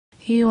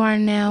You are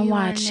now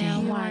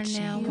watching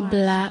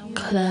Block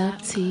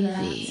Club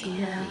TV.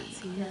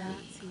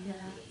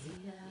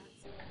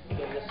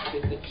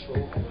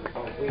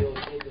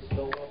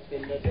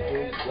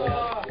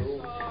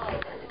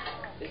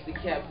 It's the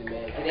captain,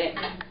 man. Get at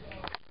me.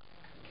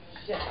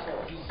 Shut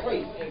up. You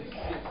great.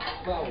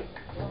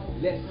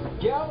 Let's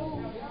go.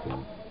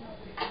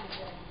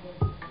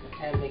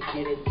 Time to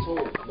get into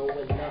it.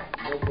 Blowing up,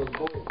 never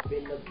going.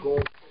 Been a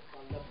goal.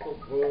 I left the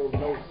room,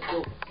 no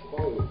silk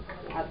spoon.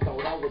 I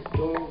thought I was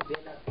doomed,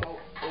 then I thought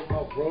in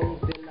my room,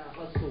 then I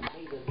hustled,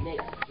 made the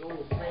next June,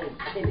 same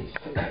finish.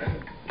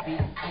 Beat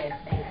cats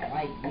ain't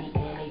like me,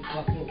 and they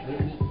fucking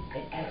with me.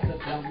 They ask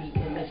about me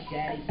in the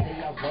shady, say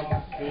I run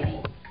my city.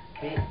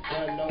 Big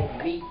gun on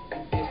me, you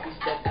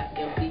disrespect, I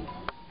empty.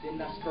 Then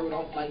I skirt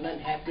off like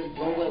nothing happened,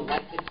 blowing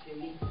like a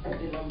chimney.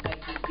 Then I'm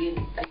back to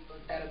getting paper,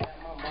 got about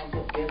my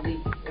mama's belly.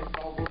 If I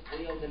was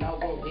real, then I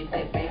won't hit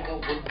that bango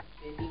with the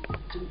city.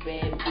 Two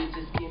bad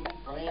bitches give me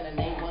brain, and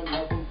ain't one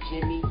of them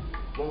Jimmy.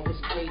 One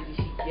was crazy,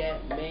 she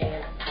got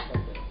mad.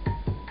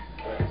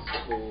 That's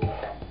cool,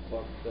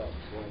 fucked up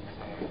one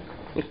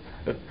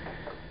time.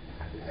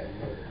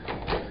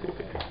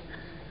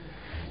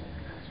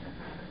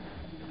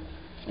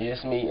 Yeah,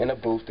 it's me in the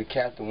booth, the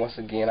captain. Once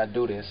again, I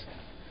do this,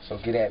 so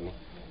get at me.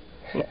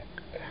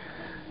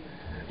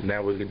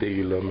 Now we can do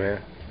you, little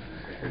man.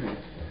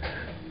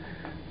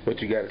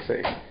 What you got to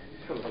say?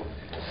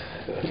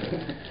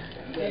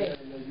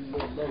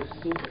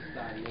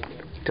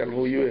 Tell them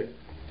who you is.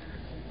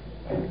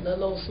 The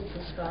little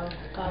superstar.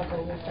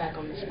 Chicago, we're back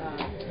on the star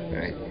team.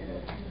 Right. So,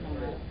 no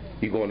matter.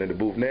 You going in the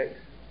booth next?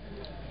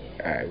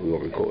 Yeah. Alright, we're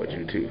going to record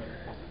you too.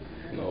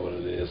 You know what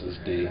it is, it's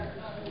D.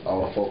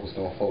 All the focus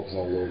gonna focus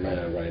on little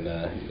man right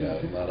now. He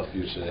got a lot of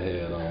future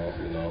ahead on,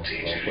 you know.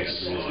 Don't put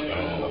his music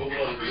behind him.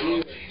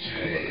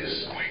 BlokClubDJs,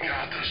 we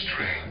got the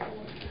strength.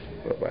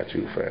 What about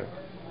you, fam?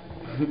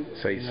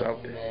 Say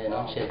something. Man,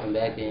 I'm checking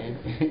back in.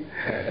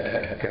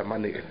 Got my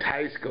nigga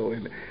Tysko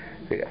in there.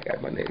 I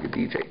got my nigga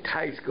DJ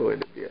Tysko in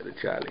the building,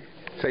 Charlie.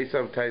 Say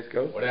something,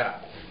 Tysko. What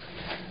up?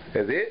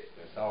 That's it?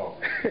 That's all.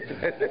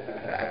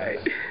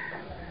 Alright.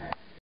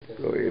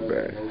 Go ahead,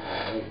 man.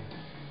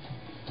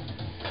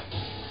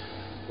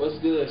 What's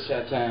good,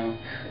 Chi-Town?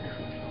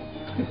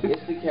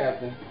 It's the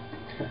captain.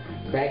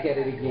 Back at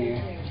it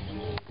again.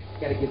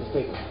 Gotta get this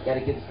paper.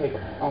 Gotta get this paper.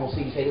 I don't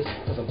see these haters,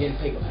 cause I'm getting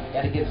paper.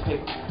 Gotta get this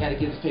paper. Gotta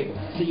get this paper.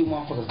 See you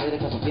motherfuckers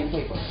later, cause I'm getting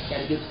paper.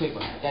 Gotta get this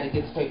paper. Gotta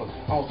get this paper.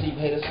 I don't see you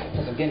haters,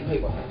 cause I'm getting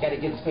paper. Gotta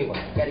get this paper.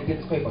 Gotta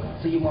get this paper.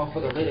 See you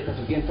motherfuckers later, cause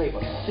I'm getting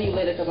paper. See you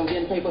later, cause I'm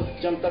getting paper.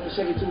 Jumped up a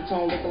Chevy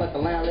two-tone, looking like the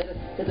line later.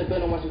 Hit the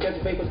bill and watch you get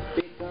your papers.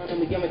 I'm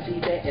gonna guarantee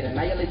that it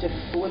annihilate you.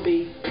 Who it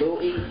be? Lil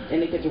E.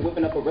 And they catch you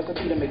whipping up a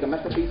recipe to make a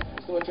masterpiece.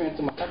 Store trend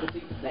to my faculty.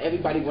 Now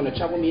everybody wanna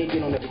chop with me and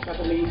get on every track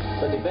with me.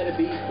 But they better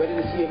be ready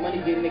to see your money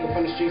get a nigga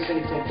from the streets.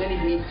 Send it to them plenty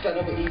beat. Set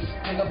up a east.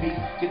 Hang up beat.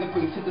 Get the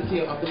freaks, hit the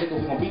tail off the liquor.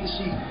 We gon' beat the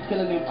sheets.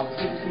 Killing them off the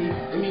sympathy.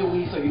 Give me a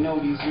weed so you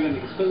know these real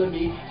niggas feeling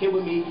me. Here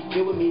with me.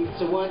 Here with me.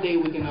 So one day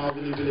we can all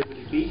really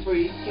be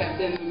free.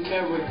 Captain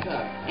America.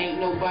 Ain't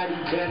nobody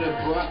better,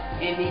 bruh.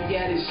 And he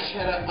got his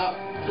cheddar up.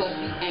 Plus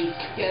he ain't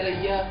scared of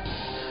ya.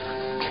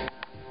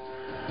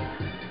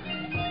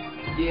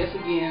 Yes,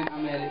 again,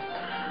 I'm at it.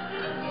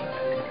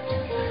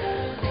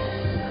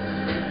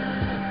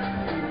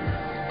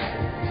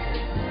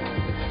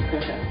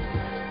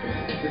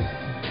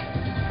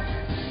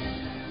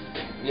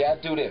 Yeah, I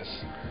do this.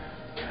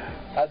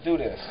 I do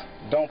this.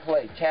 Don't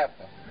play,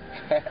 Captain.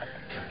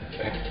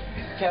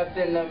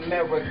 Captain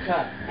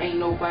America, ain't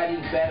nobody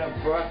better,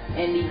 bruh.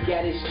 And he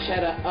got his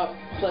cheddar up,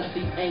 plus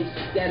he ain't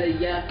scared of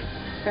ya.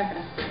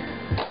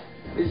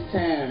 It's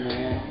time,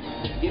 man.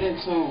 Get in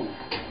tune.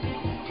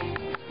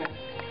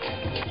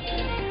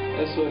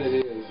 That's what it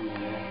is,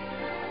 man.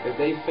 If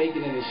they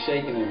faking it and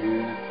shaking it,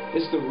 man.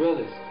 It's the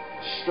realest.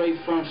 Straight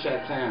from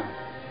Chi-Town.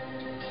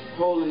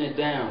 Holding it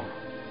down.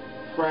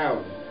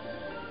 Proud.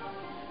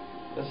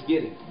 Let's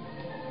get it.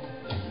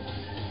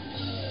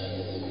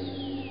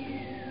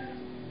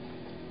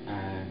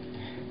 Alright.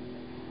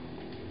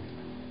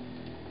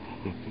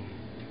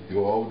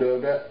 You all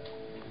done that?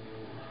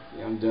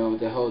 Yeah, I'm done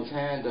with the whole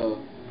time, though.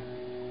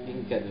 You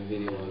can cut the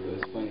video of it.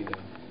 It's funny, though.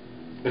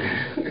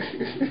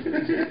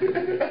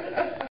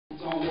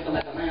 Looking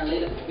like a lion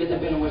later, get the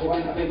venom with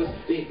white papers,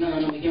 big gun,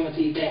 I'm gonna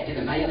guarantee that it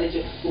annihilate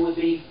you. Who it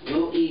be?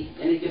 Lil E.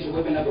 And they get you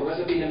whipping up a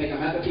recipe to make a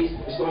masterpiece.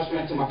 Restore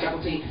strength to my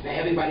faculty. Now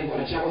everybody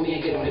wanna chop with me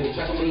and get on every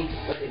track with me.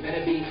 But they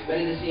better be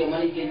ready to see your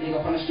money get nigga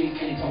from the streets.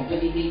 And it's on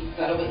Billy D.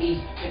 Side over east,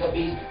 pick up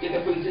beats, get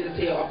the freaks to the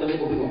tail off the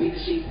liquor, we gon' beat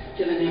the sheets.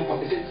 Killing them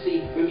off the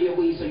city. Bring me a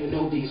weed so you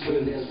know these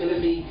real niggas feeling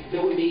me.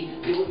 Deal with me,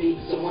 deal with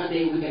me. So one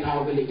day we can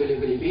all really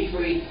be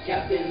free.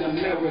 Captain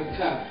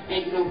America,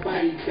 ain't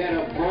nobody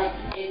better, bruh.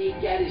 And he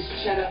got his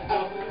cheddar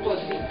up. Plus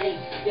he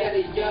ain't scared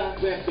of ya.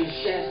 Reppin'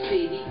 Shad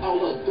City, all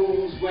the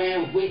goons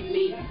ran with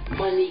me.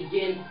 Money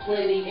getting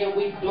plenty and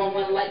we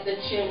blowing like the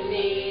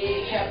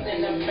chimney.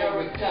 Captain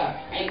America,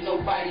 ain't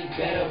nobody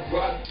better,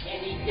 bruh.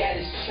 And he got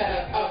his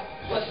cheddar up.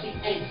 pussy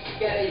ain't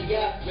scared of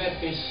ya.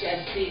 Reppin' Chef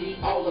City,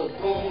 all the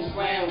goons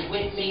round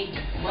with me.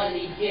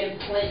 Money getting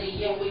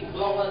plenty and we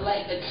blowin'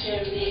 like a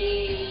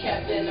chimney.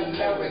 Captain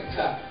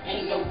America,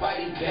 ain't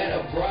nobody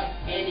better, bruh.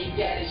 And he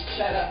got his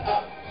cheddar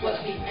up.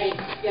 Pussy ain't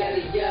scared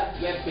of ya.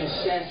 Reppin'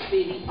 Chef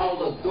City, all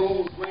the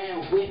goons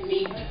round with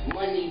me.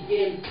 Money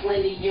getting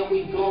plenty and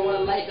we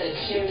blowin' like a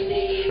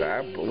chimney.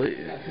 I believe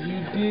it. You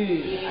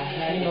did.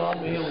 You know,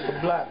 I'm here with the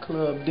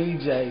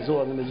BlokClubDJs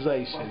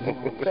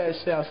organization.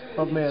 Fast shout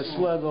to my man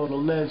Sluggo, the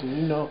legend.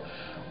 You know,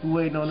 we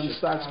waiting on them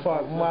Sox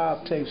Park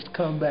mob tapes to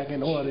come back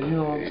in order. You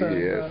know what I'm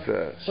saying? Yes,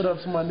 sir. What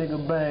up to my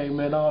nigga Bang,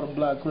 man? All the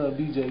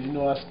BlokClubDJs. You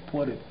know, I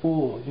support it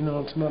full. You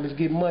know what I'm saying? Let's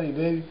get money,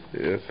 baby.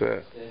 Yes,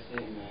 sir.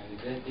 That's it, man.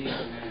 That's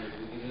decent,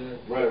 man.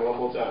 Run it one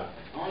more time.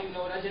 I don't even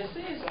know what I just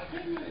said, so I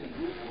can't really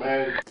do it.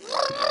 Man.